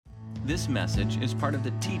This message is part of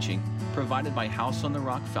the teaching provided by House on the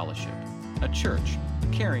Rock Fellowship, a church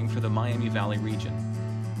caring for the Miami Valley region.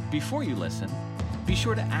 Before you listen, be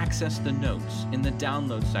sure to access the notes in the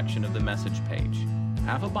download section of the message page.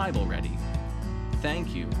 Have a Bible ready.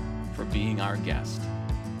 Thank you for being our guest.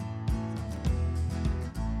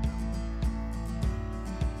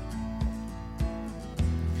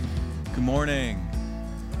 Good morning.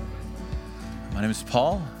 My name is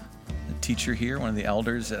Paul, the teacher here, one of the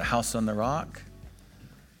elders at House on the Rock.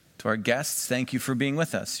 To our guests, thank you for being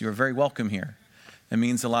with us. You are very welcome here. It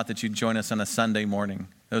means a lot that you join us on a Sunday morning.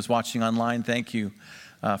 Those watching online, thank you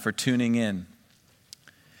for tuning in.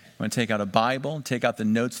 I'm going to take out a Bible, take out the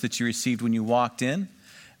notes that you received when you walked in.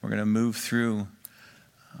 We're going to move through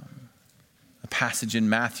a passage in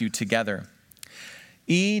Matthew together.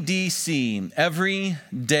 EDC,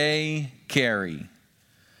 everyday carry.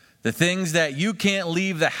 The things that you can't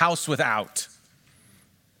leave the house without.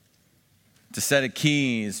 It's a set of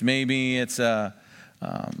keys. Maybe it's a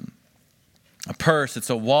purse.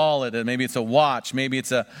 It's a wallet. Maybe it's a watch. Maybe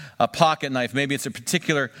it's a pocket knife. Maybe it's a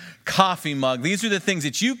particular coffee mug. These are the things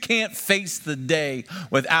that you can't face the day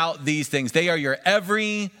without these things. They are your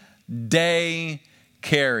everyday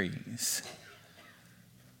carries.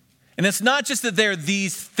 And it's not just that they're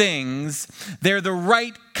these things, they're the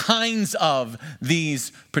right kinds of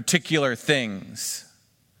these particular things.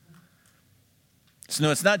 So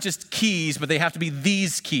no, it's not just keys, but they have to be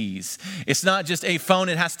these keys. It's not just a phone,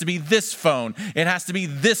 it has to be this phone. It has to be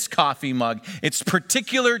this coffee mug. It's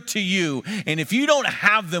particular to you. And if you don't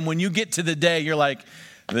have them when you get to the day, you're like,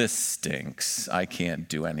 this stinks. I can't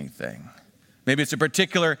do anything. Maybe it's a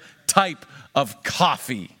particular type of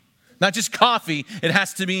coffee. Not just coffee, it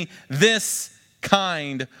has to be this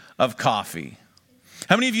kind of coffee.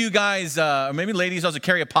 How many of you guys, or maybe ladies, also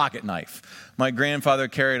carry a pocket knife? My grandfather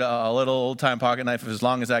carried a little old-time pocket knife as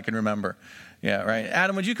long as I can remember. Yeah, right.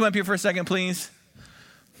 Adam, would you come up here for a second, please?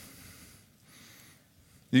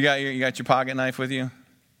 You got your pocket knife with you?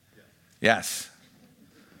 Yes.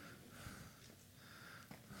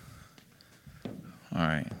 All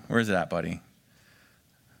right. Where's it at, buddy?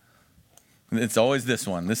 It's always this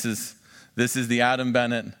one. This is the Adam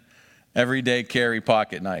Bennett everyday carry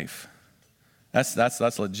pocket knife.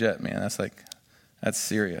 That's legit, man. That's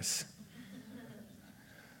serious.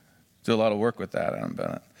 Do a lot of work with that, Adam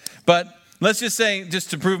Bennett. But let's just say, just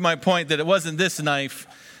to prove my point, that it wasn't this knife.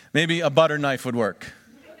 Maybe a butter knife would work,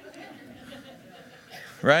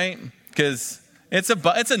 right? Because it's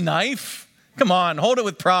a knife. Come on, hold it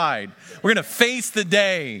with pride. We're gonna face the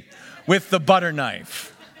day with the butter knife.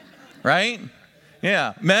 Right?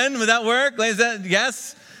 Yeah. Men, would that work? Is that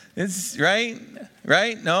yes? It's right?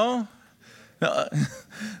 No?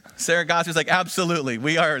 Sarah Gosser's like, absolutely.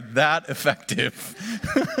 We are that effective.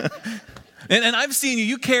 and I've seen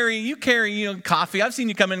you carry coffee. I've seen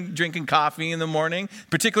you come in drinking coffee in the morning.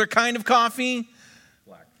 Particular kind of coffee?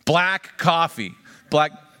 Black coffee.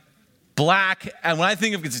 Black. And when I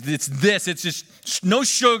think of it's this, it's just no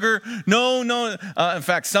sugar, no. In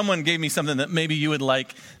fact, someone gave me something that maybe you would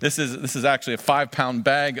like. This is actually a 5-pound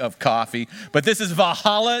bag of coffee, but this is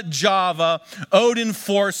Valhalla Java Odin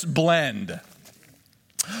Force Blend.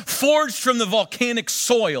 Forged from the volcanic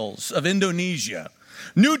soils of Indonesia,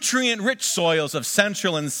 nutrient-rich soils of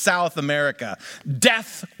Central and South America,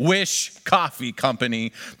 Death Wish Coffee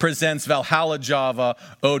Company presents Valhalla Java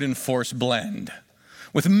Odin Force Blend.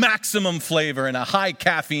 With maximum flavor and a high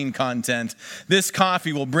caffeine content, this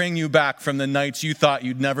coffee will bring you back from the nights you thought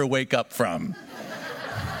you'd never wake up from.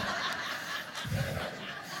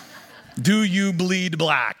 Do you bleed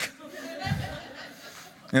black?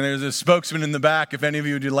 And there's a spokesman in the back, if any of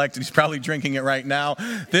you would like to, he's probably drinking it right now.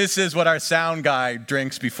 This is what our sound guy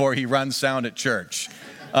drinks before he runs sound at church.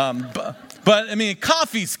 But I mean,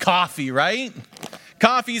 coffee's coffee, right?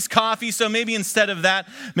 Coffee's coffee, so maybe instead of that,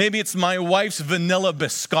 maybe it's my wife's vanilla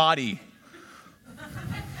biscotti.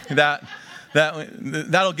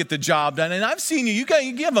 That'll get the job done. And I've seen you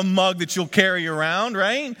have a mug that you'll carry around,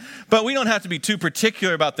 right? But we don't have to be too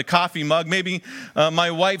particular about the coffee mug. Maybe my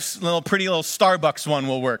wife's pretty little Starbucks one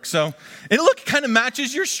will work. So it kind of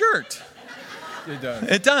matches your shirt.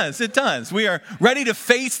 It does. We are ready to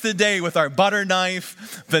face the day with our butter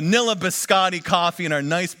knife, vanilla biscotti coffee, and our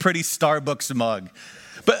nice, pretty Starbucks mug.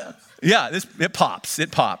 But yeah, it pops.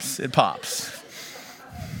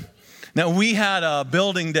 Now, we had a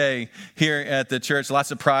building day here at the church. Lots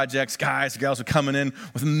of projects. Guys, girls are coming in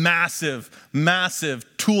with massive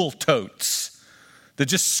tool totes that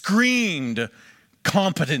just screamed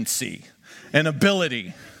competency and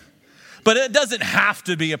ability. But it doesn't have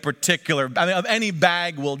to be a particular, any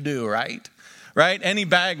bag will do, right? Any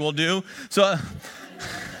bag will do. So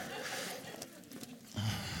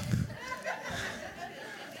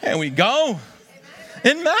There we go.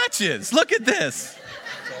 It matches. Look at this.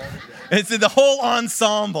 It's the whole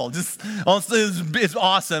ensemble. It's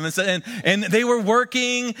awesome. And they were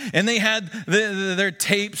working, and they had their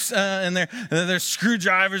tapes and their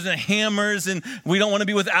screwdrivers and hammers, and we don't want to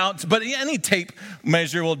be without. But any tape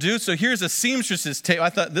measure will do. So here's a seamstress's tape. I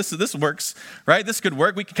thought this works, right? This could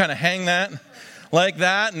work. We could kind of hang that like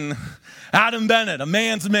that. And Adam Bennett, a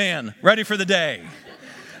man's man, ready for the day.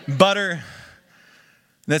 Butter.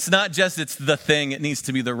 That's not just it's the thing. It needs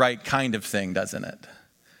to be the right kind of thing, doesn't it?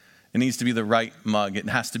 It needs to be the right mug. It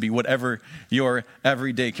has to be whatever your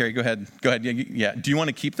everyday carry. Go ahead. Yeah. Do you want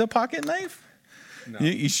to keep the pocket knife? No.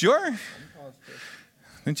 You sure?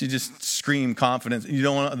 Don't you just scream confidence? You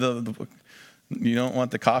don't want you don't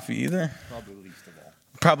want the coffee either?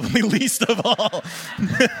 Probably least of all.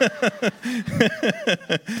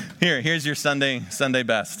 Here's your Sunday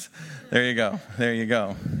best. There you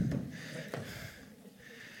go.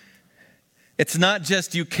 It's not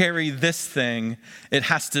just you carry this thing, it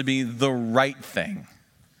has to be the right thing.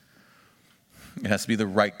 It has to be the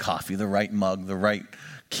right coffee, the right mug, the right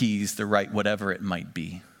keys, the right whatever it might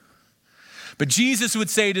be. But Jesus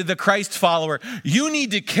would say to the Christ follower, you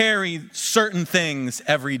need to carry certain things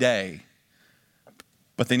every day,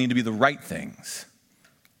 but they need to be the right things.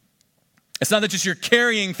 It's not that just you're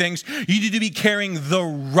carrying things, you need to be carrying the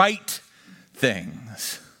right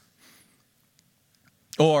things.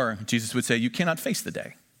 Or, Jesus would say, you cannot face the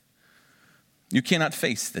day. You cannot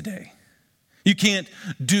face the day. You can't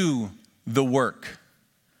do the work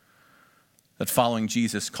that following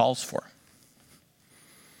Jesus calls for.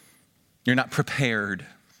 You're not prepared.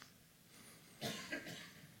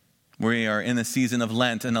 We are in the season of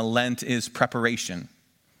Lent, and a Lent is preparation.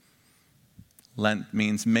 Lent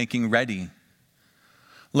means making ready,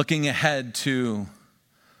 looking ahead to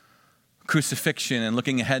crucifixion and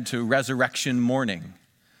looking ahead to resurrection morning.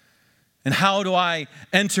 And how do I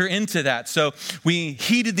enter into that? So we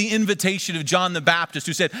heeded the invitation of John the Baptist,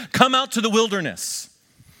 who said, come out to the wilderness.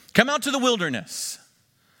 Come out to the wilderness.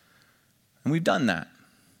 And we've done that.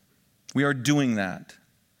 We are doing that.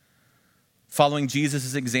 Following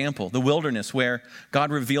Jesus' example, the wilderness where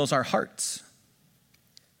God reveals our hearts.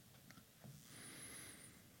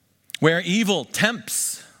 Where evil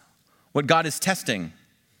tempts what God is testing.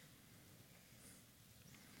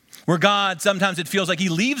 Where God, sometimes it feels like he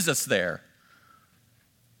leaves us there.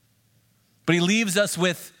 But he leaves us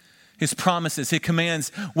with his promises, his commands,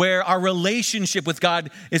 where our relationship with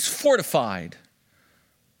God is fortified.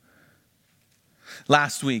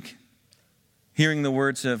 Last week, hearing the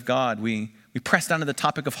words of God, we pressed down to the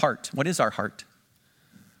topic of heart. What is our heart?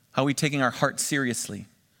 How are we taking our heart seriously?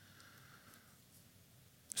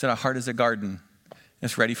 We said our heart is a garden.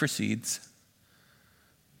 It's ready for seeds.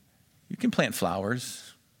 You can plant flowers,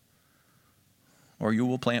 or you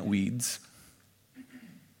will plant weeds.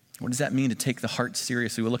 What does that mean to take the heart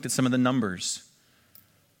seriously? We looked at some of the numbers,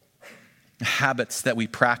 habits that we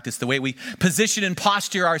practice, the way we position and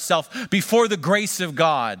posture ourselves before the grace of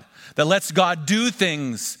God that lets God do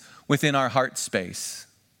things within our heart space,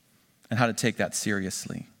 and how to take that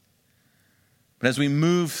seriously. But as we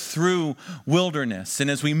move through wilderness and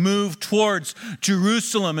as we move towards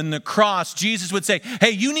Jerusalem and the cross, Jesus would say,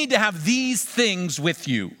 hey, you need to have these things with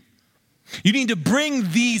you. You need to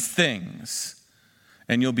bring these things,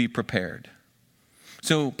 and you'll be prepared.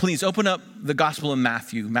 So please open up the Gospel of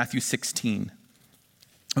Matthew 16.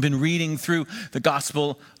 I've been reading through the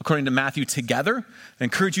Gospel according to Matthew together. I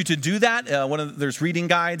encourage you to do that. There's reading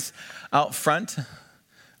guides out front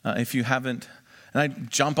if you haven't. And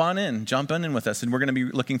jump on in with us. And we're going to be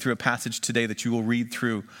looking through a passage today that you will read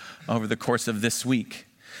through over the course of this week.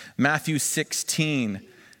 Matthew 16.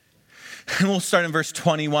 And we'll start in verse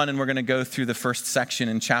 21, and we're going to go through the first section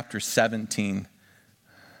in chapter 17.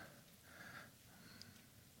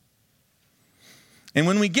 And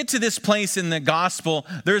when we get to this place in the gospel,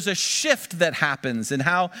 there's a shift that happens in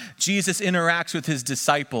how Jesus interacts with his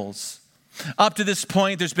disciples. Up to this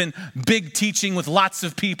point, there's been big teaching with lots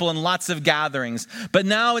of people and lots of gatherings. But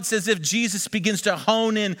now it's as if Jesus begins to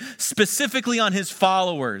hone in specifically on his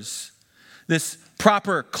followers, this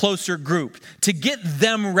proper, closer group, to get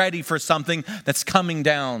them ready for something that's coming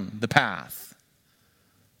down the path.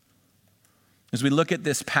 As we look at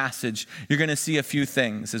this passage, you're going to see a few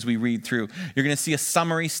things as we read through. You're going to see a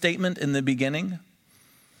summary statement in the beginning.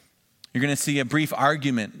 You're going to see a brief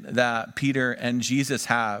argument that Peter and Jesus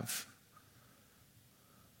have.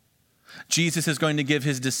 Jesus is going to give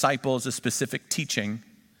his disciples a specific teaching,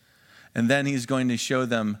 and then he's going to show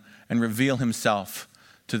them and reveal himself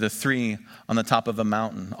to the three on the top of a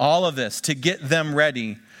mountain. All of this to get them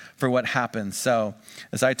ready for what happens. So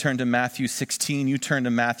as I turn to Matthew 16, you turn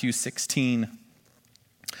to Matthew 16.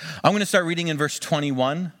 I'm going to start reading in verse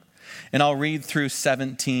 21, and I'll read through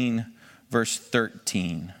 17, verse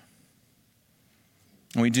 13.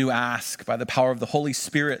 And we do ask by the power of the Holy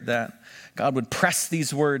Spirit that God would press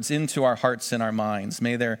these words into our hearts and our minds.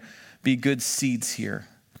 May there be good seeds here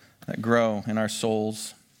that grow in our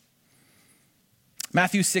souls.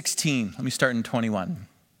 Matthew 16, let me start in 21.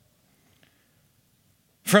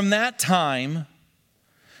 From that time,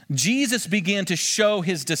 Jesus began to show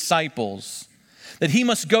his disciples that he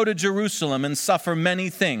must go to Jerusalem and suffer many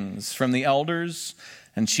things from the elders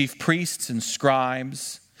and chief priests and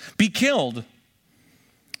scribes, be killed,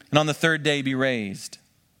 and on the third day be raised.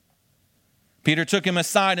 Peter took him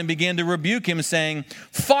aside and began to rebuke him, saying,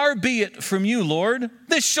 "Far be it from you, Lord,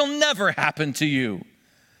 this shall never happen to you."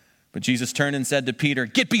 But Jesus turned and said to Peter,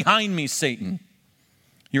 "Get behind me, Satan.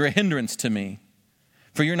 You're a hindrance to me,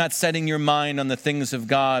 for you're not setting your mind on the things of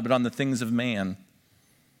God, but on the things of man."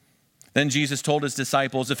 Then Jesus told his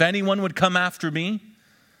disciples, "If anyone would come after me,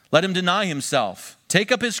 let him deny himself,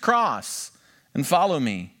 take up his cross, and follow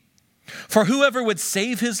me. For whoever would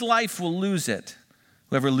save his life will lose it.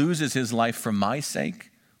 Whoever loses his life for my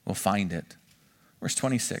sake will find it." Verse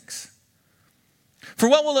 26. "For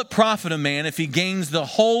what will it profit a man if he gains the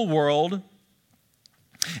whole world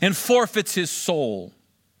and forfeits his soul?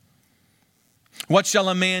 What shall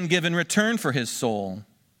a man give in return for his soul?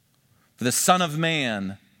 For the Son of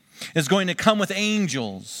Man is going to come with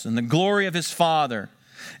angels in the glory of his Father,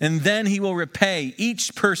 and then he will repay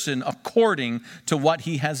each person according to what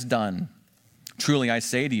he has done. Truly I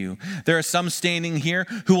say to you, there are some standing here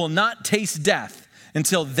who will not taste death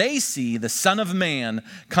until they see the Son of Man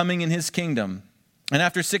coming in his kingdom." And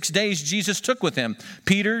after 6 days, Jesus took with him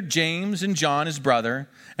Peter, James, and John, his brother,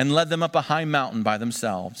 and led them up a high mountain by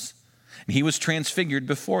themselves. And he was transfigured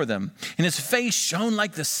before them, and his face shone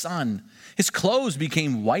like the sun. His clothes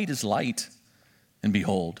became white as light. And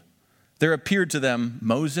behold, there appeared to them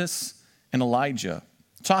Moses and Elijah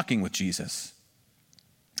talking with Jesus.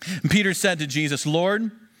 And Peter said to Jesus,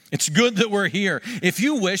 "Lord, it's good that we're here. If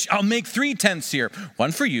you wish, I'll make 3 tents here,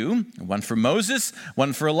 one for you, one for Moses,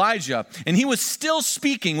 one for Elijah." And he was still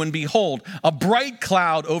speaking when, behold, a bright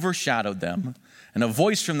cloud overshadowed them. And a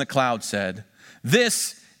voice from the cloud said,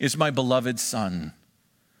 "This is my beloved Son,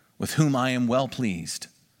 with whom I am well pleased.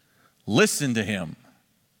 Listen to him."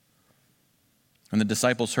 When the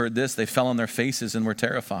disciples heard this, they fell on their faces and were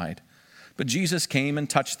terrified. But Jesus came and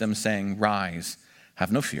touched them, saying, "Rise,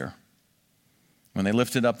 have no fear." When they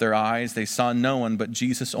lifted up their eyes, they saw no one but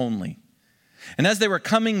Jesus only. And as they were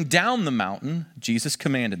coming down the mountain, Jesus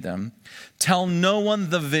commanded them, "Tell no one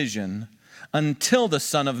the vision until the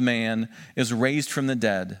Son of Man is raised from the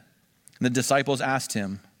dead." And the disciples asked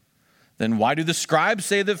him, "Then why do the scribes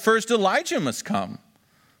say that first Elijah must come?"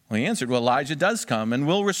 Well, he answered, "Well, Elijah does come and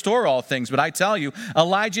will restore all things. But I tell you,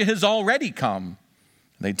 Elijah has already come."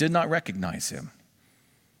 They did not recognize him.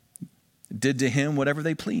 Did to him whatever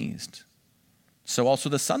they pleased. So also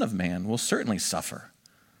the Son of Man will certainly suffer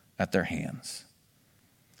at their hands.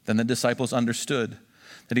 Then the disciples understood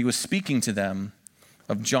that he was speaking to them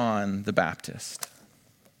of John the Baptist.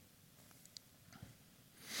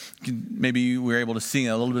 Maybe you were able to see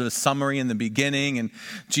a little bit of a summary in the beginning and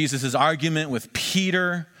Jesus' argument with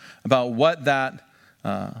Peter about what that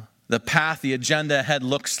the path, the agenda ahead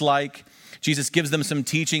looks like. Jesus gives them some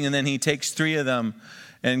teaching, and then he takes 3 of them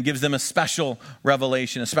and gives them a special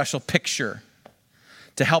revelation, a special picture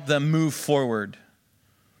to help them move forward.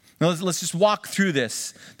 Now let's just walk through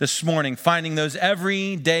this morning, finding those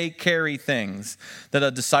everyday carry things that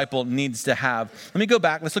a disciple needs to have. Let me go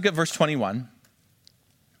back. Let's look at verse 21.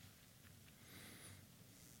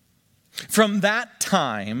 From that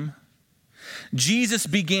time, Jesus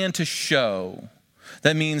began to show.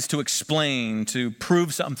 That means to explain, to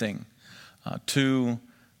prove something, to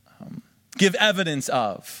give evidence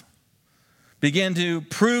of. Began to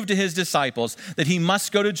prove to his disciples that he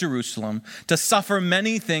must go to Jerusalem to suffer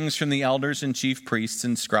many things from the elders and chief priests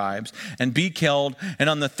and scribes and be killed and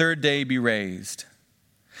on the third day be raised.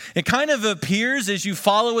 It kind of appears as you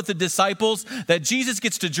follow with the disciples that Jesus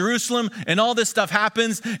gets to Jerusalem and all this stuff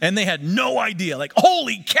happens and they had no idea. Like,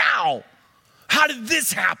 holy cow, how did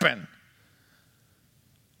this happen?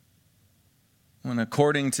 When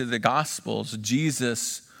according to the Gospels,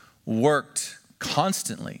 Jesus worked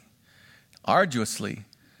constantly, arduously,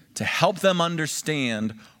 to help them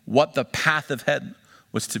understand what the path ahead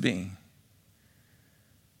was to be.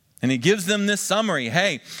 And he gives them this summary.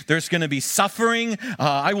 Hey, there's going to be suffering.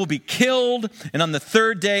 I will be killed. And on the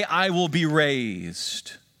third day, I will be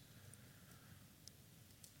raised.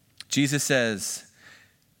 Jesus says,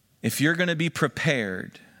 if you're going to be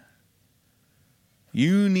prepared,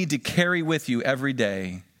 you need to carry with you every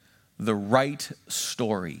day the right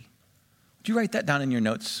story. Would you write that down in your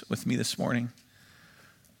notes with me this morning?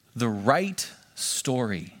 The right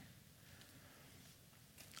story.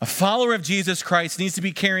 A follower of Jesus Christ needs to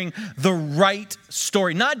be carrying the right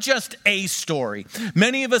story, not just a story.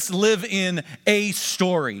 Many of us live in a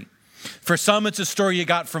story. For some, it's a story you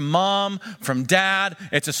got from mom, from dad.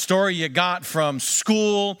 It's a story you got from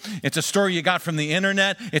school. It's a story you got from the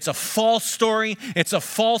internet. It's a false story. It's a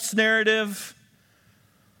false narrative.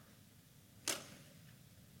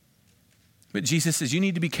 But Jesus says you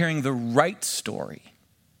need to be carrying the right story.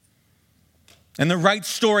 And the right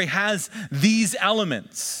story has these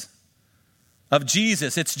elements of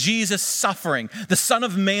Jesus. It's Jesus suffering, the Son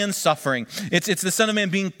of Man suffering. It's the Son of Man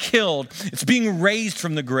being killed. It's being raised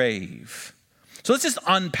from the grave. So let's just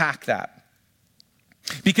unpack that.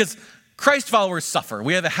 Because Christ followers suffer.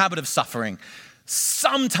 We have a habit of suffering.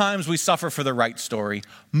 Sometimes we suffer for the right story.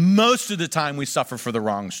 Most of the time we suffer for the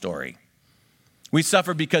wrong story. We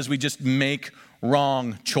suffer because we just make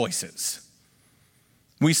wrong choices.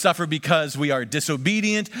 We suffer because we are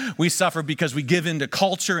disobedient. We suffer because we give in to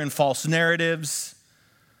culture and false narratives.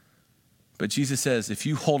 But Jesus says, if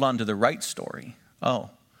you hold on to the right story, it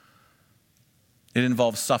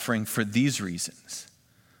involves suffering for these reasons.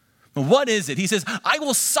 But what is it? He says, I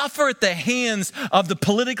will suffer at the hands of the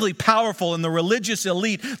politically powerful and the religious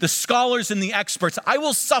elite, the scholars and the experts. I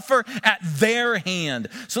will suffer at their hand.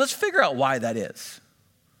 So let's figure out why that is.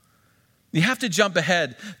 You have to jump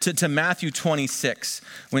ahead to Matthew 26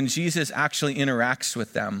 when Jesus actually interacts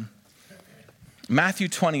with them. Matthew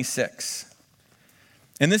 26.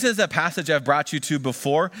 And this is a passage I've brought you to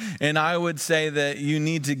before, and I would say that you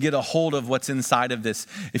need to get a hold of what's inside of this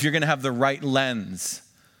if you're going to have the right lens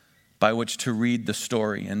by which to read the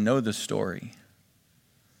story and know the story.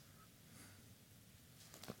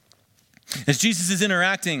 As Jesus is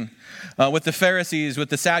interacting with the Pharisees, with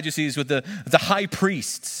the Sadducees, with the high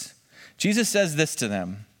priests, Jesus says this to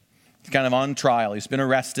them. He's kind of on trial. He's been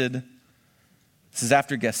arrested. This is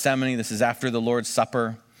after Gethsemane. This is after the Lord's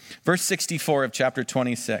Supper. Verse 64 of chapter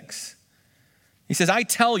 26. He says, I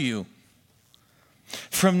tell you,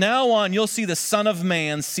 from now on you'll see the Son of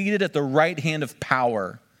Man seated at the right hand of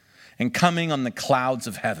power and coming on the clouds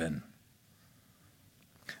of heaven.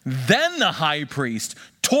 Then the high priest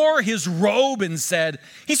tore his robe and said,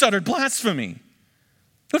 he's uttered blasphemy.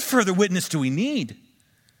 What further witness do we need?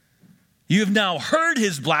 You have now heard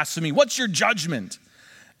his blasphemy. What's your judgment?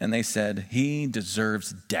 And they said, he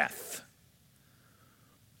deserves death.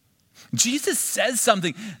 Jesus says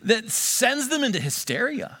something that sends them into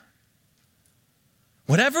hysteria.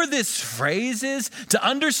 Whatever this phrase is, to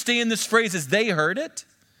understand this phrase as they heard it,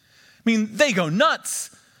 they go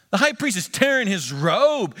nuts. The high priest is tearing his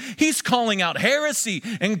robe. He's calling out heresy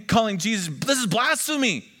and calling Jesus, this is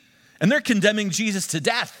blasphemy. And they're condemning Jesus to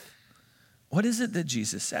death. What is it that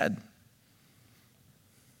Jesus said?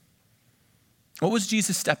 What was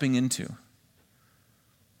Jesus stepping into?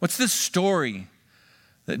 What's the story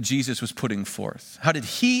that Jesus was putting forth? How did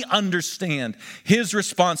he understand his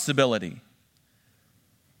responsibility?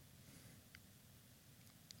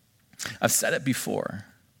 I've said it before.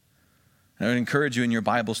 I would encourage you in your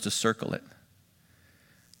Bibles to circle it.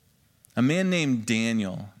 A man named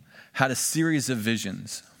Daniel had a series of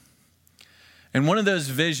visions. And one of those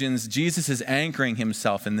visions, Jesus is anchoring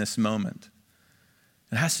himself in this moment.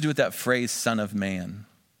 It has to do with that phrase, Son of Man.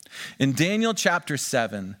 In Daniel chapter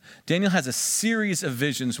 7, Daniel has a series of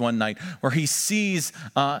visions one night where he sees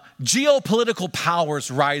geopolitical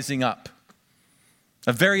powers rising up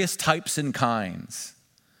of various types and kinds.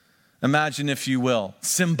 Imagine, if you will,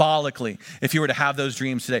 symbolically, if you were to have those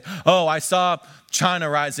dreams today. Oh, I saw China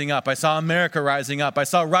rising up. I saw America rising up. I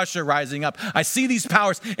saw Russia rising up. I see these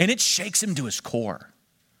powers, and it shakes him to his core.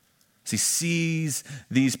 As he sees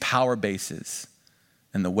these power bases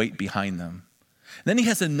and the weight behind them. Then he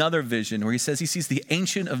has another vision where he says he sees the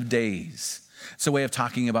Ancient of Days. It's a way of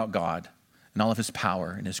talking about God and all of his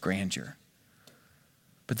power and his grandeur.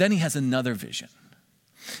 But then he has another vision.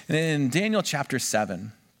 And in Daniel chapter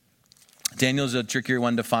 7, Daniel's a trickier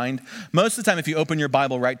one to find. Most of the time, if you open your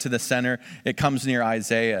Bible right to the center, it comes near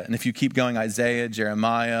Isaiah. And if you keep going, Isaiah,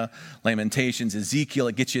 Jeremiah, Lamentations, Ezekiel,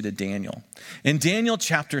 it gets you to Daniel. In Daniel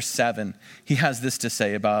chapter 7, he has this to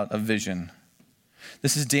say about a vision.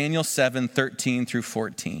 This is Daniel 7, 13 through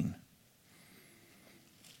 14.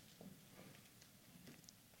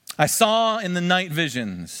 I saw in the night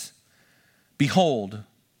visions, behold,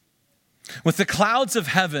 with the clouds of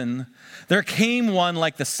heaven, there came one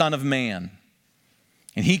like the Son of Man.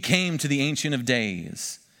 And he came to the Ancient of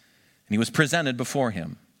Days, and he was presented before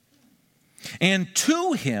him. And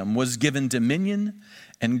to him was given dominion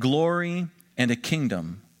and glory and a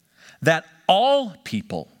kingdom, that all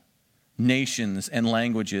people, nations, and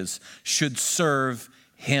languages should serve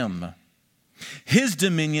him. His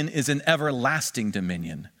dominion is an everlasting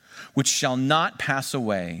dominion, which shall not pass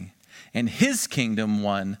away, and his kingdom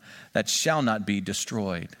one that shall not be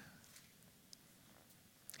destroyed.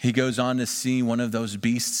 He goes on to see one of those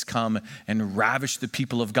beasts come and ravish the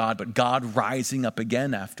people of God, but God rising up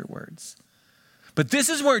again afterwards. But this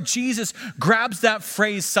is where Jesus grabs that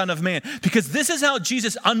phrase, Son of Man, because this is how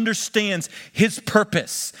Jesus understands his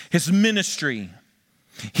purpose, his ministry.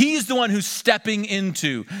 He's the one who's stepping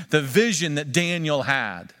into the vision that Daniel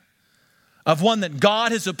had of one that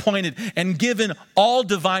God has appointed and given all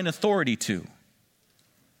divine authority to,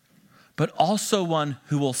 but also one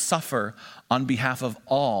who will suffer on behalf of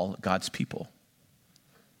all God's people.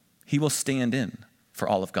 He will stand in for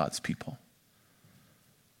all of God's people.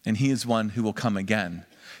 And he is one who will come again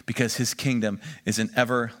because his kingdom is an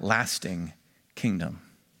everlasting kingdom.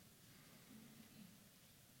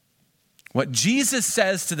 What Jesus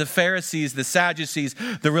says to the Pharisees, the Sadducees,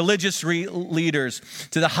 the religious leaders,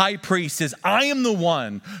 to the high priest is, I am the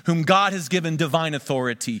one whom God has given divine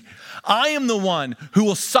authority. I am the one who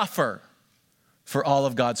will suffer for all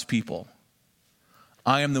of God's people.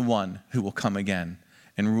 I am the one who will come again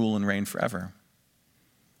and rule and reign forever.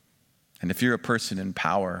 And if you're a person in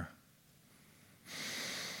power,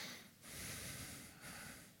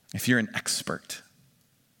 if you're an expert,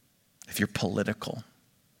 if you're political,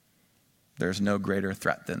 there's no greater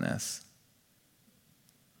threat than this.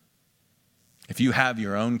 If you have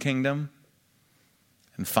your own kingdom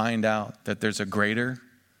and find out that there's a greater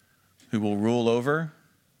who will rule over,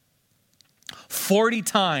 40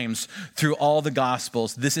 times through all the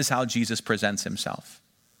Gospels, this is how Jesus presents himself.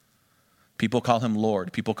 People call him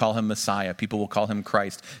Lord. People call him Messiah. People will call him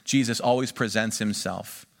Christ. Jesus always presents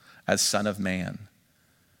himself as Son of Man,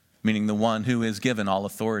 meaning the one who is given all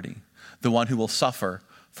authority, the one who will suffer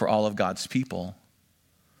for all of God's people,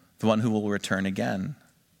 the one who will return again.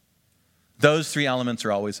 Those three elements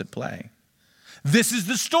are always at play. This is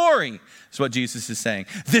the story, is what Jesus is saying.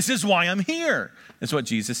 This is why I'm here, is what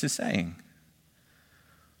Jesus is saying.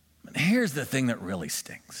 But here's the thing that really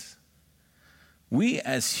stinks. We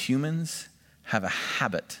as humans have a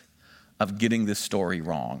habit of getting this story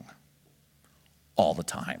wrong all the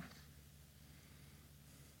time.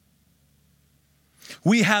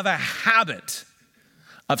 We have a habit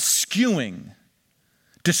of skewing,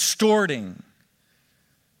 distorting,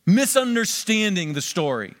 misunderstanding the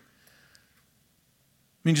story. I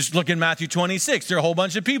mean, just look in Matthew 26. There are a whole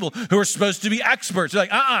bunch of people who are supposed to be experts. They're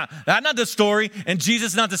like, that's not the story, and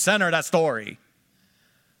Jesus is not the center of that story.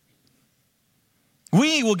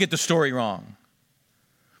 We will get the story wrong.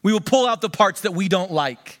 We will pull out the parts that we don't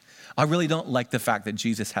like. I really don't like the fact that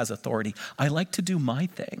Jesus has authority. I like to do my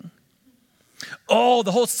thing. Oh,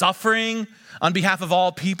 the whole suffering on behalf of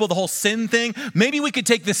all people, the whole sin thing. Maybe we could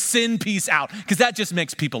take the sin piece out because that just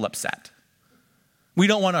makes people upset. We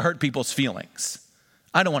don't want to hurt people's feelings.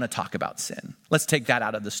 I don't want to talk about sin. Let's take that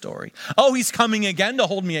out of the story. Oh, he's coming again to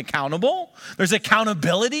hold me accountable. There's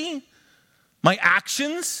accountability. My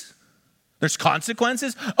actions. There's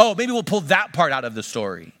consequences. Oh, maybe we'll pull that part out of the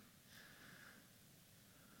story.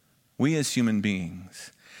 We as human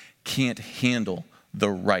beings can't handle the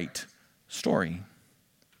right story.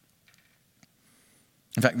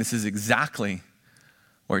 In fact, this is exactly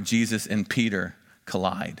where Jesus and Peter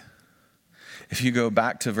collide. If you go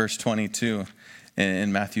back to verse 22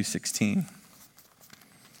 in Matthew 16.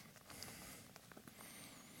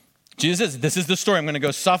 Jesus says, this is the story. I'm going to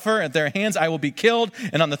go suffer at their hands. I will be killed.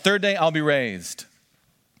 And on the third day, I'll be raised.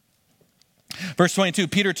 Verse 22,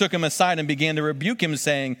 Peter took him aside and began to rebuke him,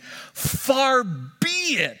 saying, far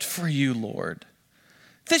be it for you, Lord.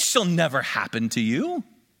 This shall never happen to you.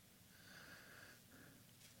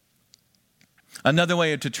 Another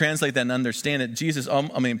way to translate that and understand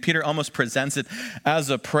it, Peter almost presents it as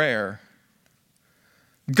a prayer.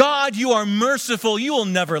 God, you are merciful. You will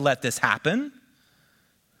never let this happen.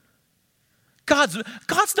 God's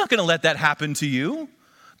not going to let that happen to you.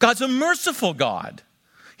 God's a merciful God.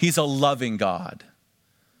 He's a loving God.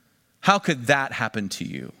 How could that happen to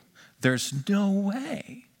you? There's no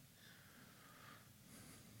way.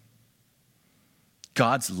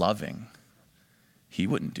 God's loving. He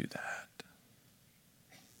wouldn't do that.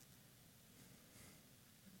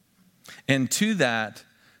 And to that,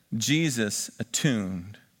 Jesus,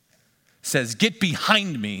 attuned, says, get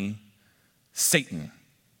behind me, Satan.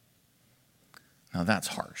 Now that's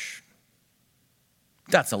harsh.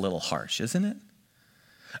 That's a little harsh, isn't it?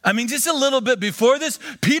 I mean, just a little bit before this,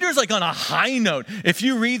 Peter's like on a high note. If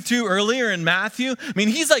you read through earlier in Matthew, I mean,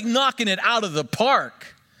 he's like knocking it out of the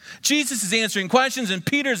park. Jesus is answering questions and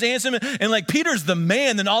Peter's answering, and like Peter's the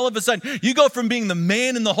man. Then all of a sudden, you go from being the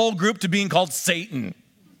man in the whole group to being called Satan.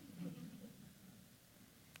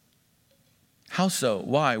 How so?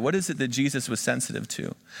 Why? What is it that Jesus was sensitive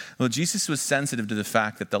to? Well, Jesus was sensitive to the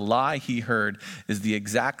fact that the lie he heard is the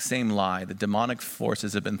exact same lie that demonic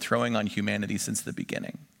forces have been throwing on humanity since the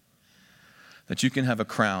beginning. That you can have a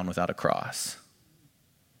crown without a cross.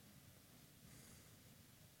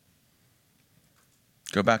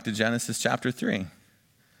 Go back to Genesis chapter 3.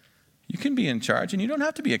 You can be in charge and you don't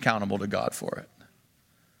have to be accountable to God for it.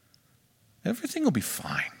 Everything will be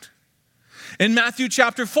fine. In Matthew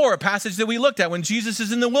chapter 4, a passage that we looked at when Jesus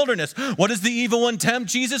is in the wilderness, what does the evil one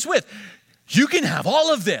tempt Jesus with? You can have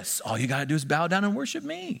all of this. All you got to do is bow down and worship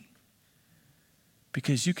me.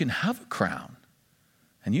 Because you can have a crown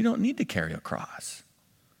and you don't need to carry a cross.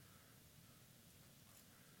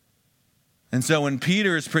 And so when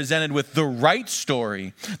Peter is presented with the right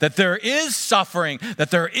story, that there is suffering,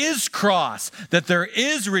 that there is cross, that there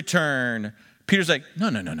is return, Peter's like, no.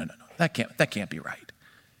 That can't be right.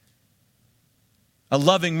 A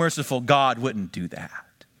loving, merciful God wouldn't do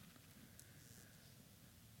that.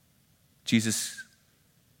 Jesus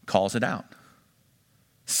calls it out.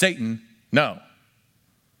 Satan, no.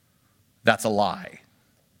 That's a lie.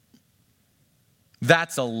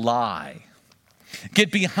 That's a lie. Get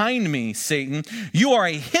behind me, Satan. You are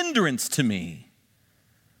a hindrance to me.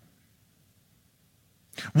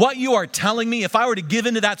 What you are telling me, if I were to give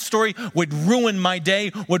into that story, would ruin my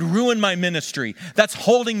day, would ruin my ministry. That's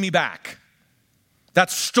holding me back. That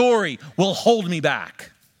story will hold me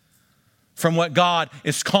back from what God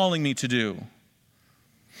is calling me to do.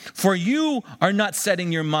 For you are not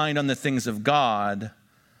setting your mind on the things of God,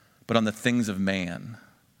 but on the things of man.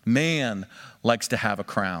 Man likes to have a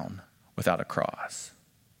crown without a cross.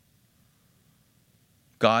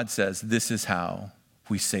 God says this is how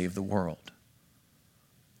we save the world.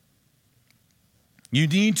 You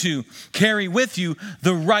need to carry with you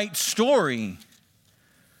the right story.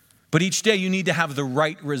 But each day you need to have the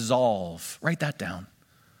right resolve. Write that down.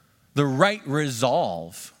 The right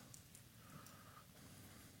resolve.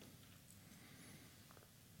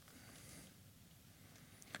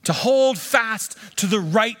 To hold fast to the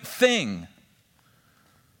right thing.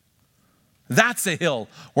 That's a hill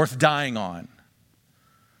worth dying on.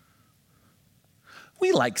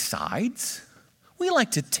 We like sides. We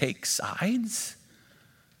like to take sides.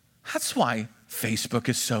 That's why Facebook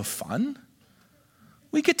is so fun.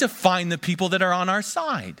 We get to find the people that are on our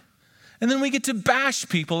side. And then we get to bash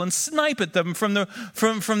people and snipe at them from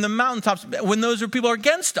the mountaintops when those people are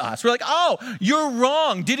against us. We're like, oh, you're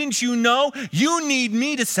wrong. Didn't you know? You need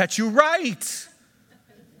me to set you right.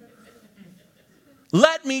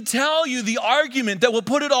 Let me tell you the argument that will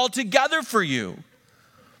put it all together for you.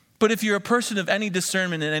 But if you're a person of any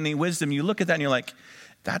discernment and any wisdom, you look at that and you're like,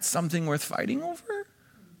 that's something worth fighting over?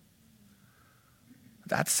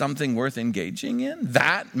 That's something worth engaging in?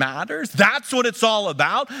 That matters? That's what it's all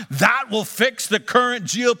about? That will fix the current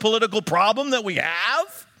geopolitical problem that we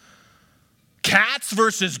have? Cats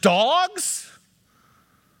versus dogs?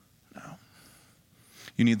 No.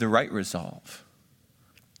 You need the right resolve.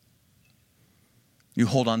 You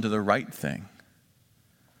hold on to the right thing.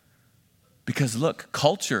 Because look,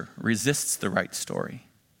 culture resists the right story.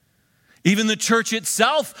 Even the church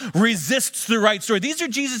itself resists the right story. These are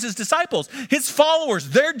Jesus' disciples, his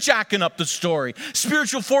followers. They're jacking up the story.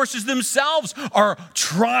 Spiritual forces themselves are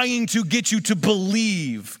trying to get you to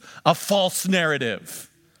believe a false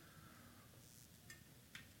narrative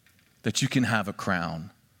that you can have a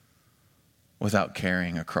crown without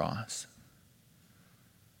carrying a cross.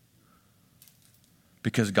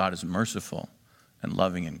 Because God is merciful and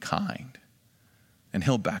loving and kind, and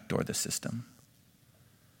he'll backdoor the system.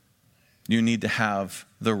 You need to have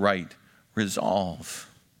the right resolve.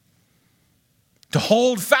 To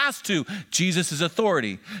hold fast to Jesus'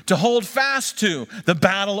 authority. To hold fast to the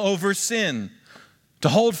battle over sin. To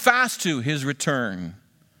hold fast to his return.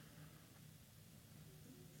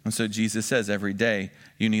 And so Jesus says every day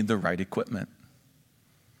you need the right equipment.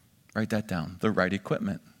 Write that down. The right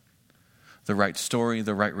equipment. The right story,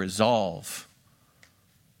 the right resolve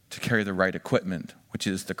to carry the right equipment, which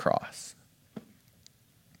is the cross.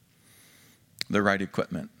 The right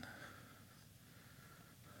equipment.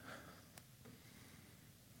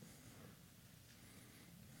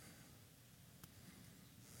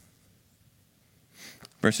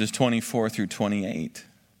 Verses 24 through 28.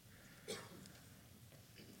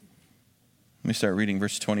 Let me start reading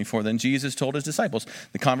verse 24. Then Jesus told his disciples,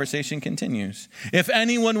 the conversation continues. If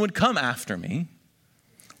anyone would come after me,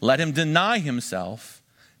 let him deny himself,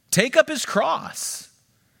 take up his cross,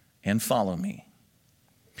 and follow me.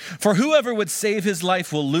 For whoever would save his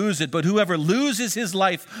life will lose it, but whoever loses his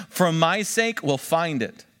life for my sake will find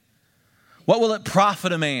it. What will it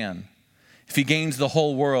profit a man if he gains the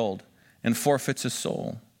whole world and forfeits his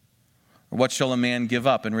soul? Or what shall a man give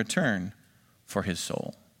up in return for his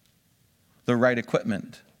soul? The right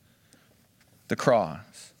equipment, the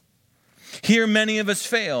cross. Here many of us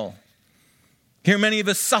fail. Here many of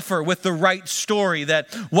us suffer with the right story,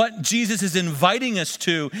 that what Jesus is inviting us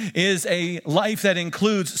to is a life that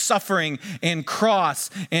includes suffering and cross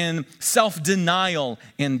and self-denial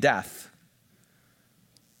and death.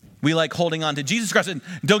 We like holding on to Jesus Christ. And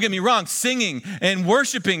don't get me wrong, singing and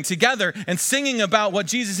worshiping together and singing about what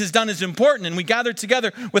Jesus has done is important. And we gather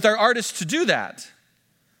together with our artists to do that.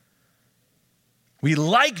 We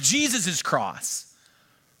like Jesus' cross.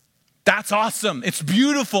 That's awesome. It's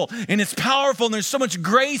beautiful and it's powerful and there's so much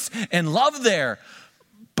grace and love there.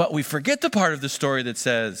 But we forget the part of the story that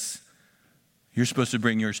says, you're supposed to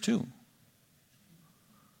bring yours too.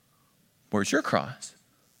 Where's your cross?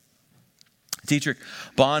 Dietrich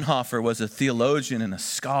Bonhoeffer was a theologian and a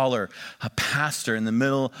scholar, a pastor in the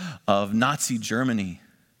middle of Nazi Germany.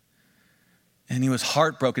 And he was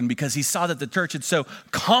heartbroken because he saw that the church had so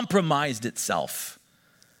compromised itself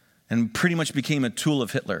and pretty much became a tool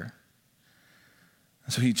of Hitler.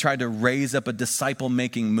 So he tried to raise up a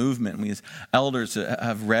disciple-making movement. We as elders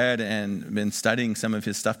have read and been studying some of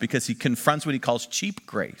his stuff because he confronts what he calls cheap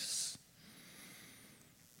grace.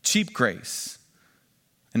 Cheap grace.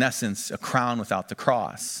 In essence, a crown without the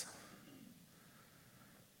cross.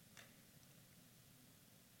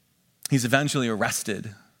 He's eventually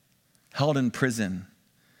arrested, held in prison.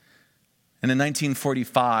 And in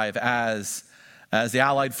 1945, as the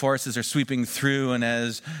Allied forces are sweeping through and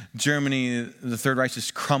as Germany, the Third Reich is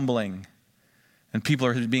crumbling and people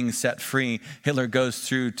are being set free, Hitler goes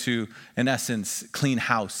through to, in essence, clean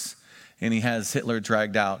house. And he has Hitler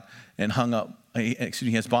dragged out and hung up, he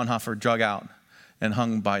has Bonhoeffer drug out and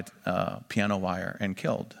hung by piano wire and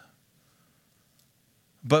killed.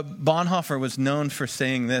 But Bonhoeffer was known for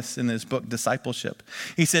saying this in his book, Discipleship.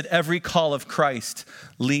 He said, every call of Christ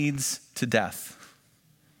leads to death.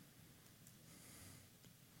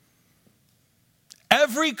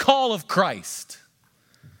 Every call of Christ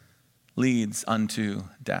leads unto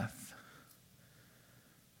death.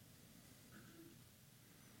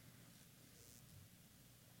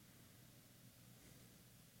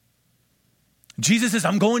 Jesus says,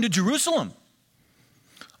 I'm going to Jerusalem.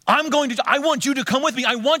 I want you to come with me.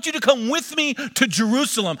 I want you to come with me to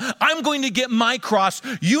Jerusalem. I'm going to get my cross.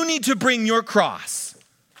 You need to bring your cross.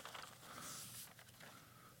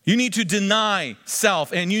 You need to deny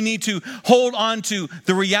self and you need to hold on to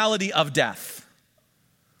the reality of death.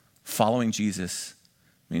 Following Jesus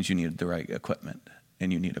means you need the right equipment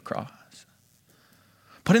and you need a cross.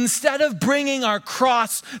 But instead of bringing our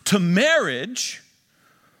cross to marriage,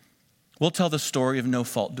 we'll tell the story of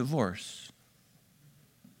no-fault divorce.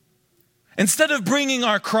 Instead of bringing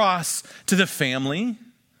our cross to the family,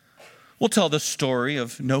 we'll tell the story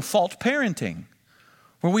of no-fault parenting,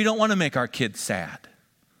 where we don't want to make our kids sad,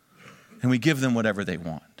 and we give them whatever they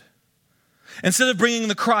want. Instead of bringing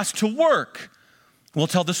the cross to work, we'll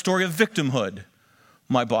tell the story of victimhood.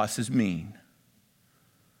 My boss is mean.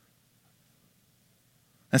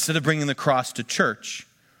 Instead of bringing the cross to church,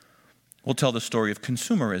 we'll tell the story of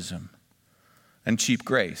consumerism and cheap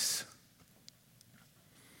grace.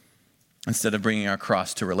 Instead of bringing our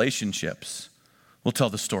cross to relationships, we'll tell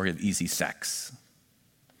the story of easy sex.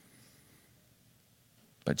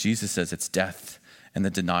 But Jesus says it's death and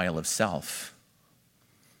the denial of self.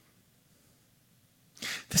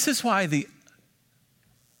 This is why the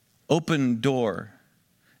open door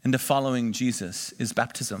into following Jesus is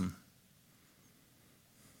baptism.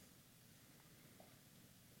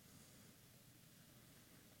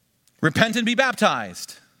 Repent and be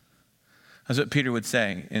baptized. That's what Peter would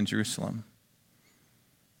say in Jerusalem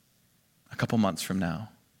a couple months from now.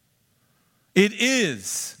 It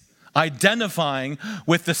is identifying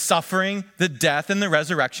with the suffering, the death, and the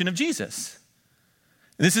resurrection of Jesus.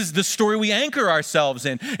 This is the story we anchor ourselves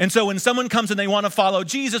in. And so when someone comes and they want to follow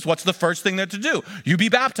Jesus, what's the first thing they're to do? You be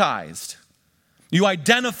baptized. You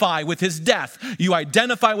identify with his death. You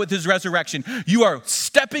identify with his resurrection. You are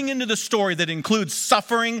stepping into the story that includes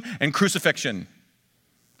suffering and crucifixion.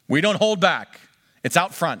 We don't hold back. It's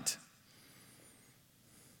out front.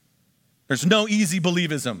 There's no easy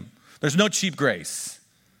believism. There's no cheap grace.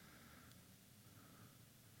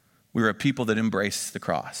 We're a people that embrace the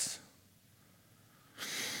cross.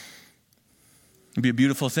 It'll be a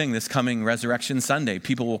beautiful thing this coming Resurrection Sunday.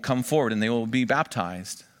 People will come forward and they will be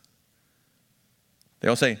baptized. They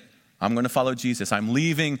will say, I'm going to follow Jesus. I'm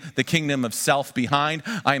leaving the kingdom of self behind.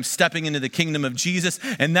 I am stepping into the kingdom of Jesus.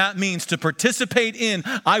 And that means to participate in,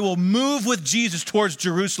 I will move with Jesus towards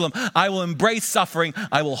Jerusalem. I will embrace suffering.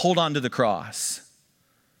 I will hold on to the cross.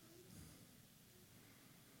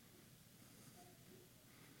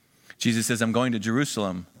 Jesus says, I'm going to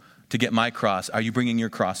Jerusalem to get my cross. Are you bringing your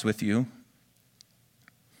cross with you?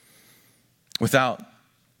 Without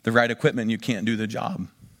the right equipment, you can't do the job.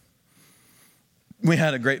 We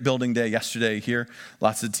had a great building day yesterday here.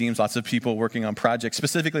 Lots of teams, lots of people working on projects,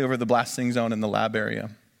 specifically over the blasting zone in the lab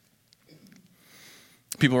area.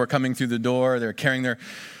 People were coming through the door. They were carrying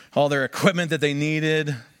all their equipment that they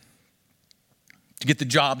needed to get the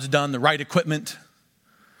jobs done, the right equipment.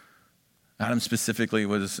 Adam specifically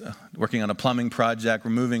was working on a plumbing project,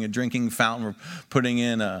 removing a drinking fountain. We're putting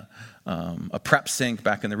in a prep sink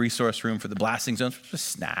back in the resource room for the blasting zones, just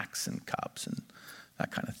snacks and cups and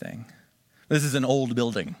that kind of thing. This is an old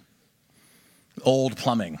building, old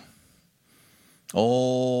plumbing,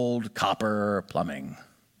 old copper plumbing.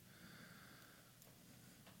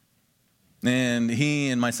 And he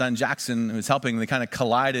and my son Jackson, who was helping, they kind of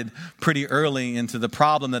collided pretty early into the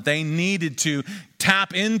problem that they needed to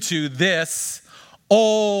tap into this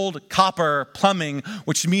old copper plumbing,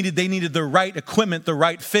 which means they needed the right equipment, the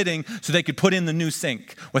right fitting, so they could put in the new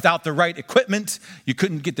sink. Without the right equipment, you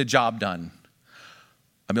couldn't get the job done.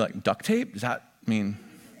 I'd be like, duct tape? Does that mean,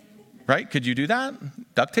 right? Could you do that?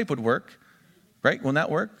 Duct tape would work, right? Wouldn't that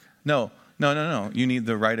work? No. You need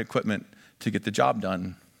the right equipment to get the job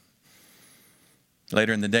done.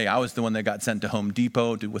 Later in the day, I was the one that got sent to Home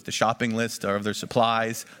Depot with the shopping list of their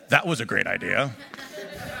supplies. That was a great idea.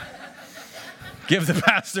 Give the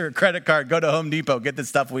pastor a credit card, go to Home Depot, get the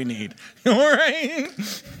stuff we need. All right?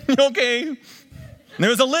 Okay. There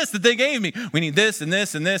was a list that they gave me. We need this and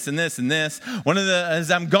this and this and this and this. As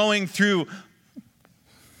I'm going through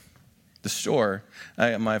the store,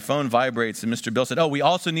 my phone vibrates and Mr. Bill said, we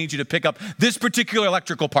also need you to pick up this particular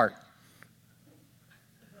electrical part.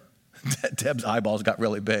 Deb's eyeballs got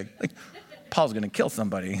really big. Like, Paul's going to kill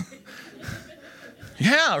somebody.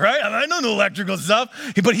 Yeah, right? I know the electrical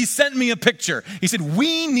stuff. But he sent me a picture. He said,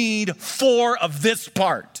 we need 4 of this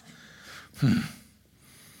part.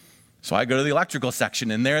 So I go to the electrical section,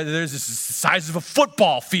 and there's this size of a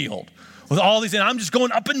football field with all these, and I'm just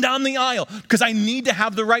going up and down the aisle because I need to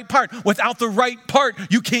have the right part. Without the right part,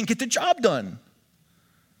 you can't get the job done.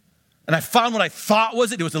 And I found what I thought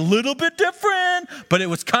was it. It was a little bit different, but it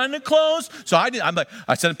was kind of close. So I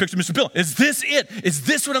sent a picture to Mr. Bill. Is this it? Is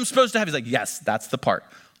this what I'm supposed to have? He's like, yes, that's the part.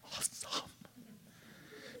 Awesome.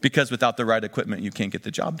 Because without the right equipment, you can't get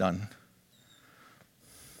the job done.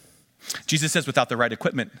 Jesus says without the right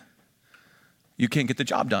equipment, you can't get the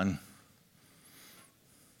job done.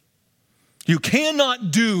 You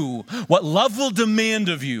cannot do what love will demand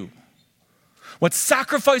of you, what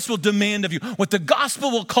sacrifice will demand of you, what the gospel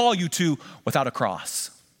will call you to without a cross.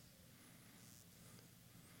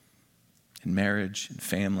 In marriage, in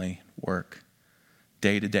family, work,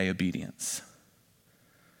 day-to-day obedience.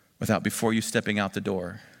 Without, before you stepping out the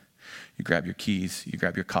door, you grab your keys, you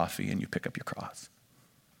grab your coffee, and you pick up your cross.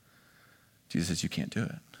 Jesus says, you can't do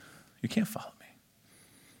it. You can't follow me.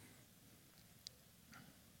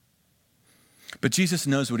 But Jesus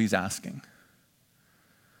knows what he's asking.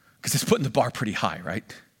 Because it's putting the bar pretty high, right?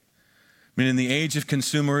 I mean, in the age of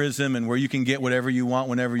consumerism and where you can get whatever you want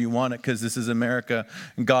whenever you want it, because this is America,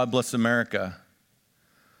 and God bless America,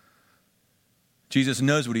 Jesus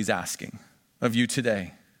knows what he's asking of you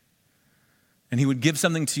today. And he would give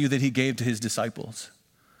something to you that he gave to his disciples.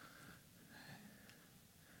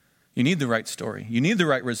 You need the right story. You need the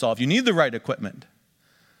right resolve. You need the right equipment.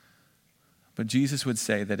 But Jesus would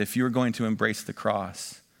say that if you're going to embrace the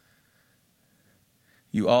cross,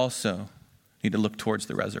 you also need to look towards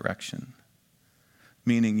the resurrection,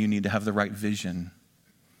 meaning you need to have the right vision.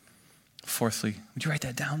 Fourthly, would you write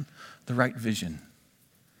that down? The right vision.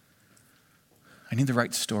 I need the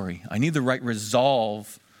right story. I need the right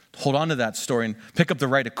resolve to hold on to that story and pick up the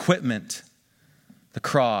right equipment, the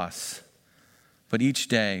cross. But each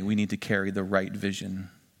day we need to carry the right vision.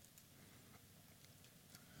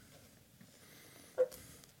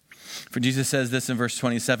 For Jesus says this in verse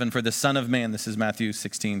 27, for the Son of Man, this is Matthew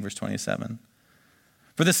 16, verse 27.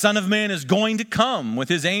 For the Son of Man is going to come with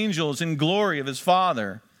his angels in glory of his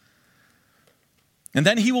Father. And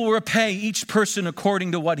then he will repay each person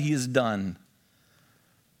according to what he has done.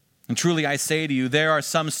 And truly I say to you, there are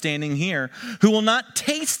some standing here who will not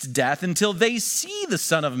taste death until they see the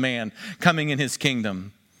Son of Man coming in his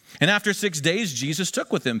kingdom. And after 6 days, Jesus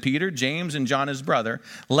took with him Peter, James, and John his brother,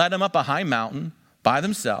 led them up a high mountain by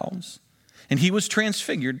themselves, and he was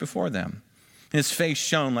transfigured before them. His face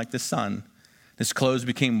shone like the sun. His clothes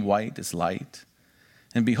became white as light.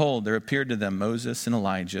 And behold, there appeared to them Moses and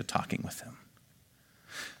Elijah talking with him.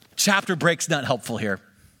 Chapter break's not helpful here.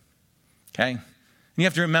 Okay? And you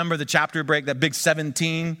have to remember the chapter break, that big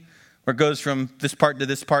 17, where it goes from this part to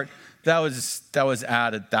this part. That was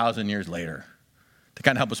added 1,000 years later to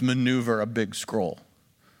kind of help us maneuver a big scroll.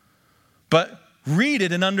 But read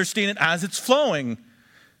it and understand it as it's flowing.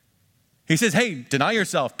 He says, hey, deny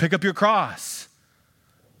yourself, pick up your cross.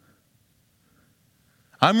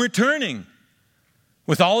 I'm returning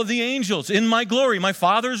with all of the angels in my glory, my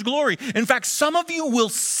Father's glory. In fact, some of you will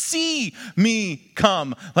see me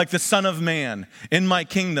come like the Son of Man in my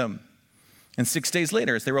kingdom. And 6 days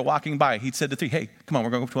later, as they were walking by, he said to three, hey, come on, we're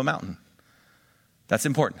going to go to a mountain. That's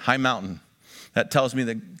important, high mountain. That tells me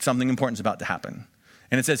that something important is about to happen.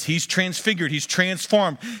 And it says he's transfigured, he's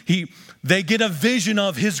transformed. They get a vision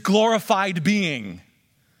of his glorified being.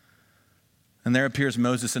 And there appears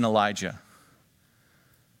Moses and Elijah.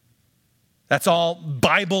 That's all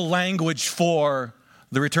Bible language for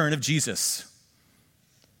the return of Jesus.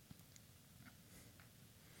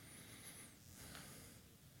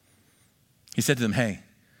 He said to them, hey,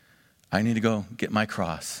 I need to go get my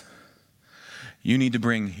cross. You need to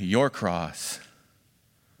bring your cross.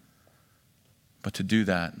 But to do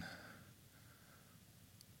that,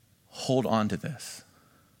 hold on to this.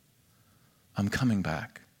 I'm coming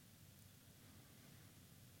back.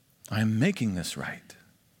 I am making this right.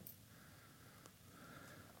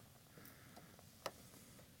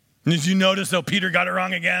 Did you notice how Peter got it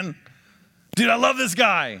wrong again? Dude, I love this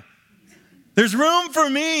guy. There's room for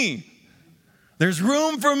me. There's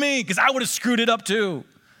room for me, because I would have screwed it up too.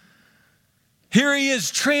 Here he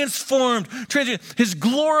is, transformed, his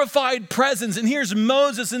glorified presence. And here's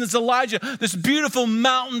Moses and it's Elijah, this beautiful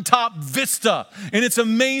mountaintop vista. And it's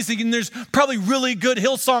amazing. And there's probably really good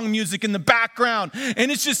Hillsong music in the background. And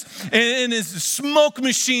it's just, and it's smoke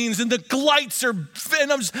machines and the lights are,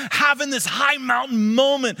 and I'm just having this high mountain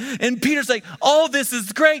moment. And Peter's like, oh, this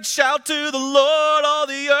is great. Shout to the Lord, all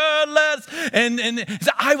the earth, let's. And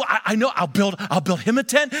I know I'll build him a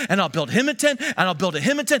tent, and I'll build him a tent, and I'll build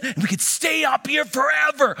him a tent. And we could stay up here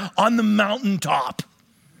forever on the mountaintop.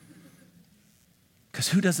 Because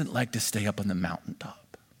who doesn't like to stay up on the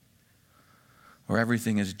mountaintop where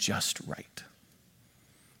everything is just right?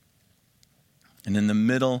 And in the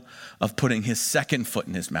middle of putting his second foot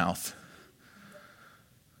in his mouth,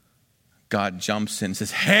 God jumps in and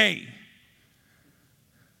says, hey,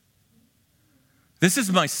 this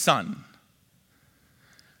is my son.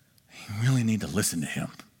 You really need to listen to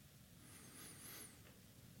him.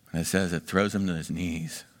 And it says it throws him to his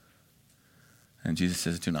knees. And Jesus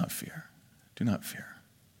says, do not fear. Do not fear.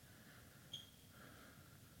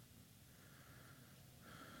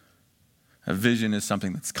 A vision is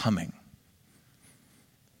something that's coming.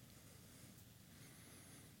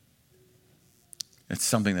 It's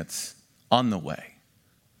something that's on the way.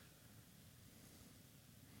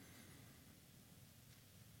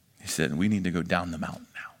 He said, we need to go down the mountain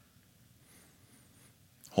now.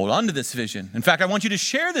 Hold on to this vision. In fact, I want you to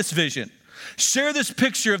share this vision. Share this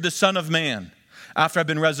picture of the Son of Man after I've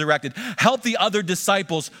been resurrected. Help the other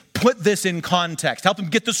disciples put this in context. Help them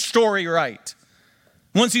get the story right.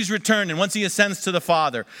 Once he's returned and once he ascends to the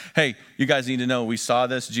Father, hey, you guys need to know we saw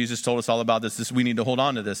this. Jesus told us all about this. We need to hold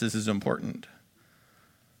on to this. This is important.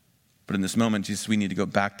 But in this moment, Jesus, we need to go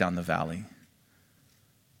back down the valley.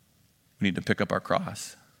 We need to pick up our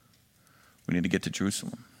cross. We need to get to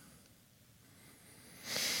Jerusalem.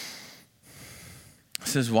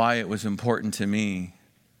 This is why it was important to me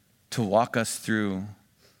to walk us through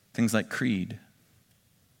things like creed.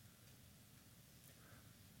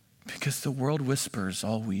 Because the world whispers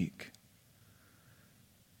all week.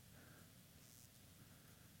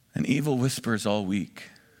 And evil whispers all week.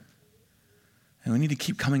 And we need to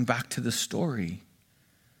keep coming back to the story,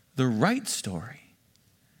 the right story.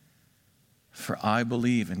 For I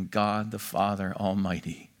believe in God the Father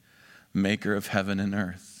Almighty, maker of heaven and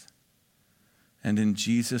earth. And in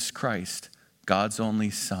Jesus Christ, God's only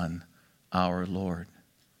Son, our Lord,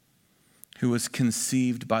 who was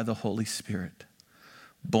conceived by the Holy Spirit,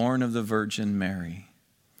 born of the Virgin Mary,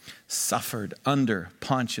 suffered under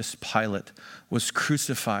Pontius Pilate, was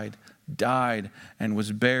crucified, died, and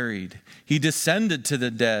was buried. He descended to the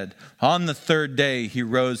dead. On the third day, he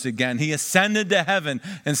rose again. He ascended to heaven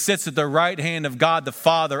and sits at the right hand of God the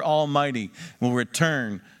Father Almighty, and will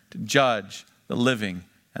return to judge the living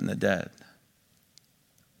and the dead.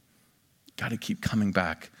 Got to keep coming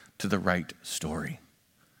back to the right story.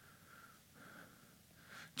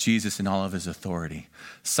 Jesus in all of his authority,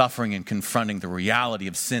 suffering and confronting the reality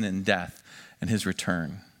of sin and death and his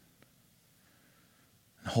return.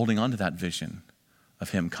 And holding on to that vision of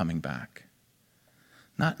him coming back.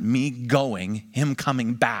 Not me going, him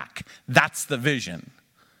coming back. That's the vision.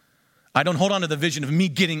 I don't hold on to the vision of me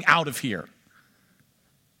getting out of here.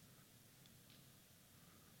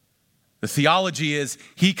 The theology is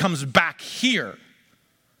he comes back here.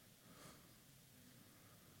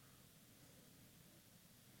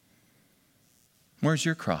 Where's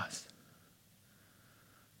your cross?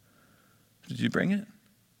 Did you bring it?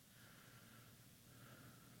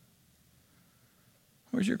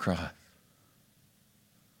 Where's your cross?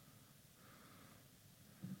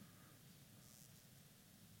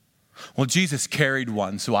 Well, Jesus carried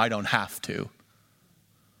one, so I don't have to.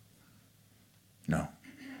 No.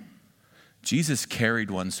 Jesus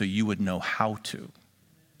carried one so you would know how to.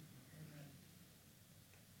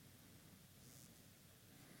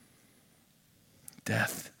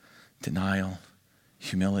 Death, denial,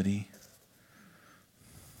 humility.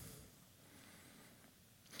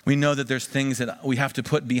 We know that there's things that we have to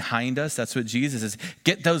put behind us. That's what Jesus is.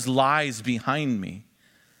 Get those lies behind me.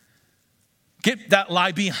 Get that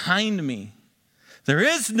lie behind me. There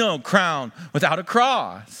is no crown without a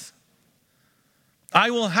cross.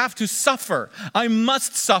 I will have to suffer. I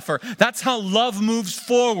must suffer. That's how love moves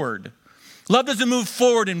forward. Love doesn't move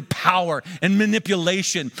forward in power and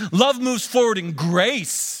manipulation. Love moves forward in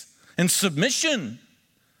grace and submission.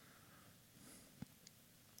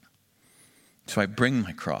 So I bring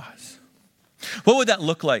my cross. What would that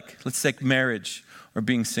look like? Let's take marriage or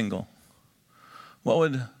being single. What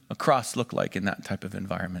would a cross look like in that type of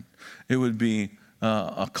environment? It would be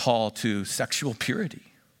a call to sexual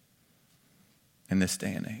purity in this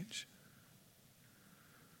day and age.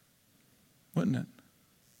 Wouldn't it?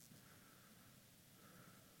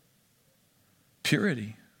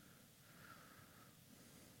 Purity.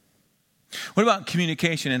 What about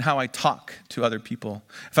communication and how I talk to other people?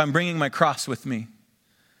 If I'm bringing my cross with me,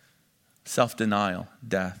 self-denial,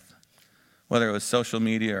 death, whether it was social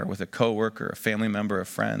media or with a coworker, a family member, a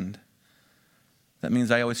friend, that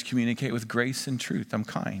means I always communicate with grace and truth. I'm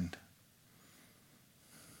kind.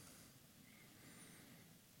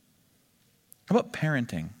 How about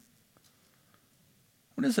parenting?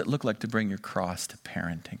 What does it look like to bring your cross to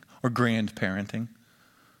parenting or grandparenting?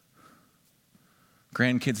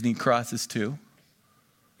 Grandkids need crosses too.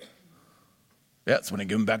 Yeah, that's when I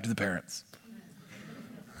give them back to the parents.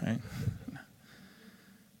 Right?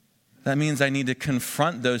 That means I need to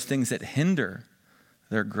confront those things that hinder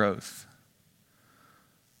their growth.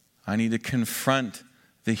 I need to confront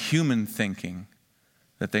the human thinking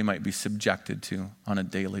that they might be subjected to on a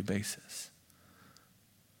daily basis.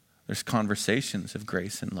 There's conversations of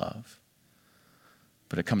grace and love,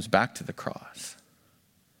 but it comes back to the cross.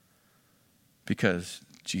 Because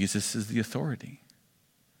Jesus is the authority.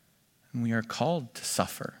 And we are called to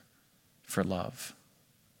suffer for love.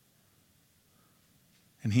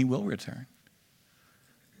 And he will return.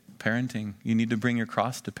 Parenting, you need to bring your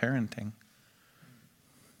cross to parenting.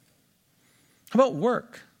 How about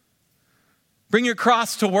work? Bring your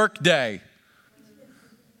cross to work day.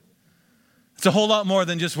 It's a whole lot more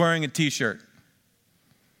than just wearing a t-shirt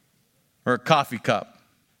or a coffee cup.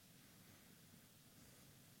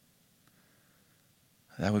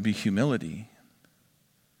 That would be humility,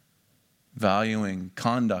 valuing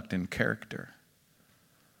conduct and character,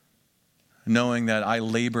 knowing that I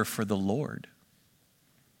labor for the Lord.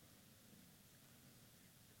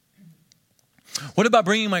 What about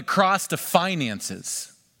bringing my cross to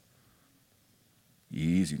finances?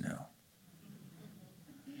 Easy now.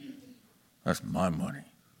 That's my money.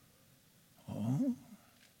 Oh.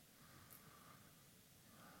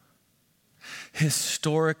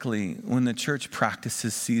 Historically, when the church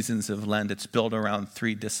practices seasons of Lent, it's built around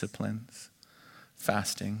 3 disciplines: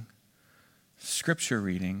 fasting, scripture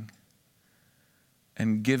reading,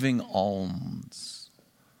 and giving alms,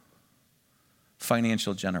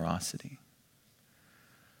 financial generosity.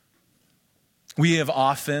 We have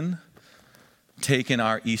often taken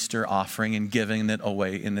our Easter offering and given it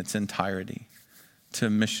away in its entirety to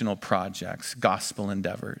missional projects, gospel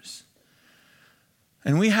endeavors.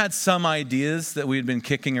 And we had some ideas that we had been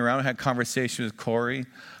kicking around. I had conversation with Corey,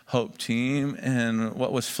 Hope Team, and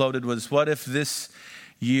what was floated was, what if this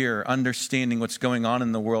year, understanding what's going on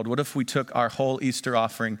in the world, what if we took our whole Easter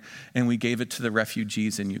offering and we gave it to the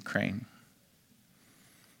refugees in Ukraine,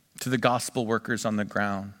 to the gospel workers on the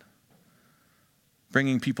ground,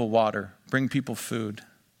 bringing people water, bring people food.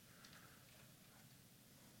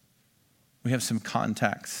 We have some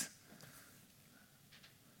contacts.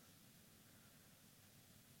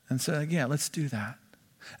 And so, yeah, let's do that.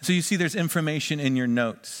 So you see there's information in your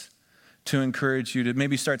notes to encourage you to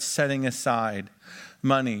maybe start setting aside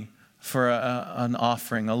money for an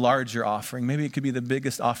offering, a larger offering. Maybe it could be the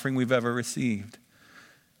biggest offering we've ever received.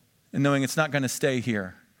 And knowing it's not going to stay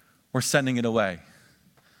here, we're sending it away.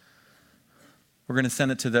 We're going to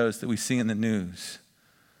send it to those that we see in the news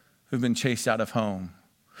who've been chased out of home.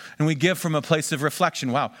 And we give from a place of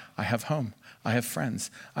reflection. Wow, I have home. I have friends.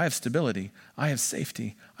 I have stability. I have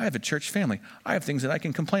safety. I have a church family. I have things that I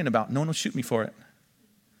can complain about. No one will shoot me for it.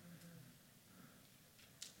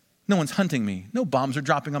 No one's hunting me. No bombs are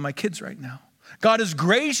dropping on my kids right now. God is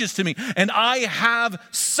gracious to me, and I have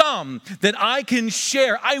some that I can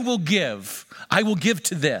share. I will give. I will give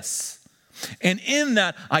to this. And in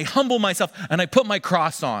that, I humble myself and I put my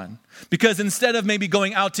cross on. Because instead of maybe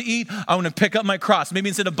going out to eat, I want to pick up my cross. Maybe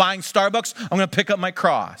instead of buying Starbucks, I'm going to pick up my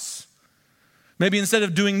cross. Maybe instead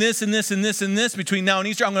of doing this and this and this and this between now and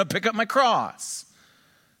Easter, I'm going to pick up my cross.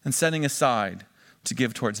 And setting aside to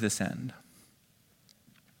give towards this end.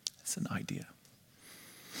 That's an idea.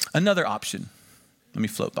 Another option, let me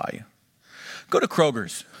float by you. Go to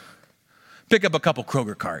Kroger's. Pick up a couple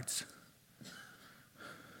Kroger cards.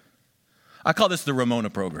 I call this the Ramona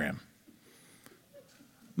program.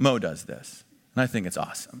 Mo does this, and I think it's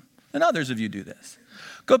awesome. And others of you do this.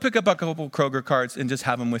 Go pick up a couple Kroger cards and just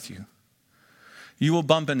have them with you. You will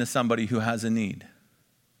bump into somebody who has a need.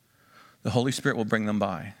 The Holy Spirit will bring them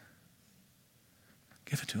by.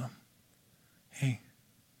 Give it to them. Hey,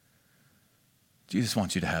 Jesus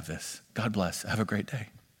wants you to have this. God bless. Have a great day.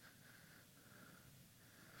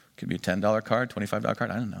 Could be a $10 card, $25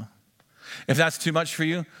 card, I don't know. If that's too much for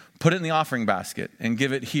you, put it in the offering basket and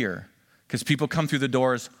give it here. Because people come through the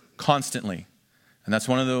doors constantly. And that's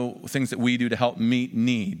one of the things that we do to help meet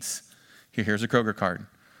needs. Here's a Kroger card.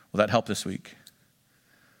 Will that help this week?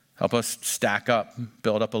 Help us stack up,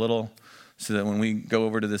 build up a little, so that when we go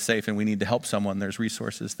over to the safe and we need to help someone, there's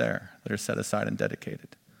resources there that are set aside and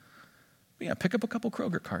dedicated. But yeah, pick up a couple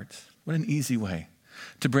Kroger cards. What an easy way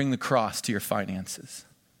to bring the cross to your finances.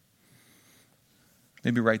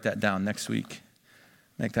 Maybe write that down next week.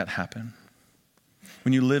 Make that happen.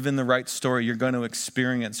 When you live in the right story, you're going to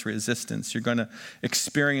experience resistance. You're going to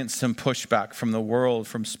experience some pushback from the world,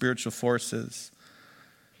 from spiritual forces.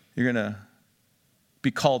 You're going to be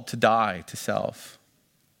called to die to self.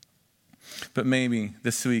 But maybe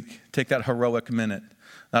this week, take that heroic minute.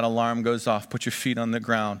 That alarm goes off. Put your feet on the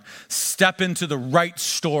ground. Step into the right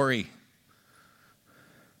story.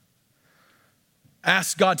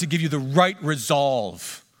 Ask God to give you the right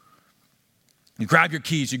resolve. You grab your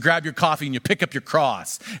keys, you grab your coffee, and you pick up your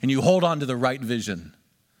cross, and you hold on to the right vision.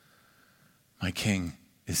 My King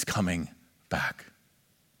is coming back.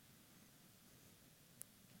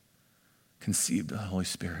 Conceived of the Holy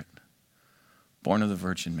Spirit, born of the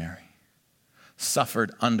Virgin Mary,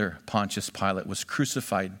 suffered under Pontius Pilate, was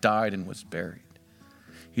crucified, died, and was buried.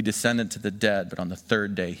 He descended to the dead, but on the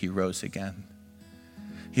third day he rose again.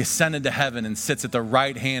 He ascended to heaven and sits at the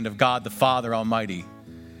right hand of God the Father Almighty.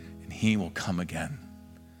 And he will come again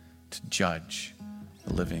to judge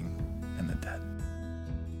the living and the dead.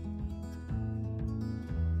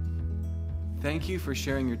 Thank you for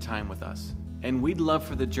sharing your time with us, and we'd love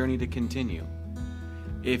for the journey to continue.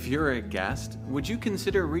 If you're a guest, would you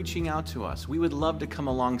consider reaching out to us? We would love to come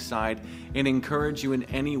alongside and encourage you in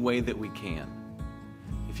any way that we can.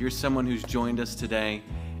 If you're someone who's joined us today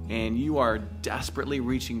and you are desperately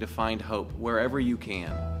reaching to find hope wherever you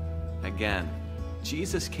can, again,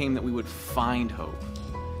 Jesus came that we would find hope.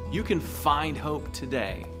 You can find hope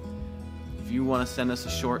today. If you want to send us a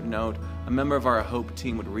short note, a member of our Hope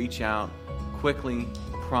team would reach out quickly,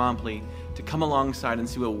 promptly, to come alongside and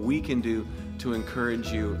see what we can do to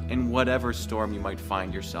encourage you in whatever storm you might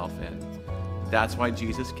find yourself in. That's why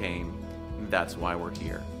Jesus came, and that's why we're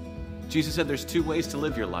here. Jesus said there's two ways to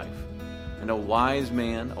live your life, and a wise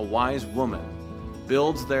man, a wise woman,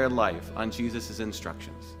 builds their life on Jesus'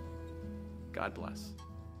 instructions. God bless.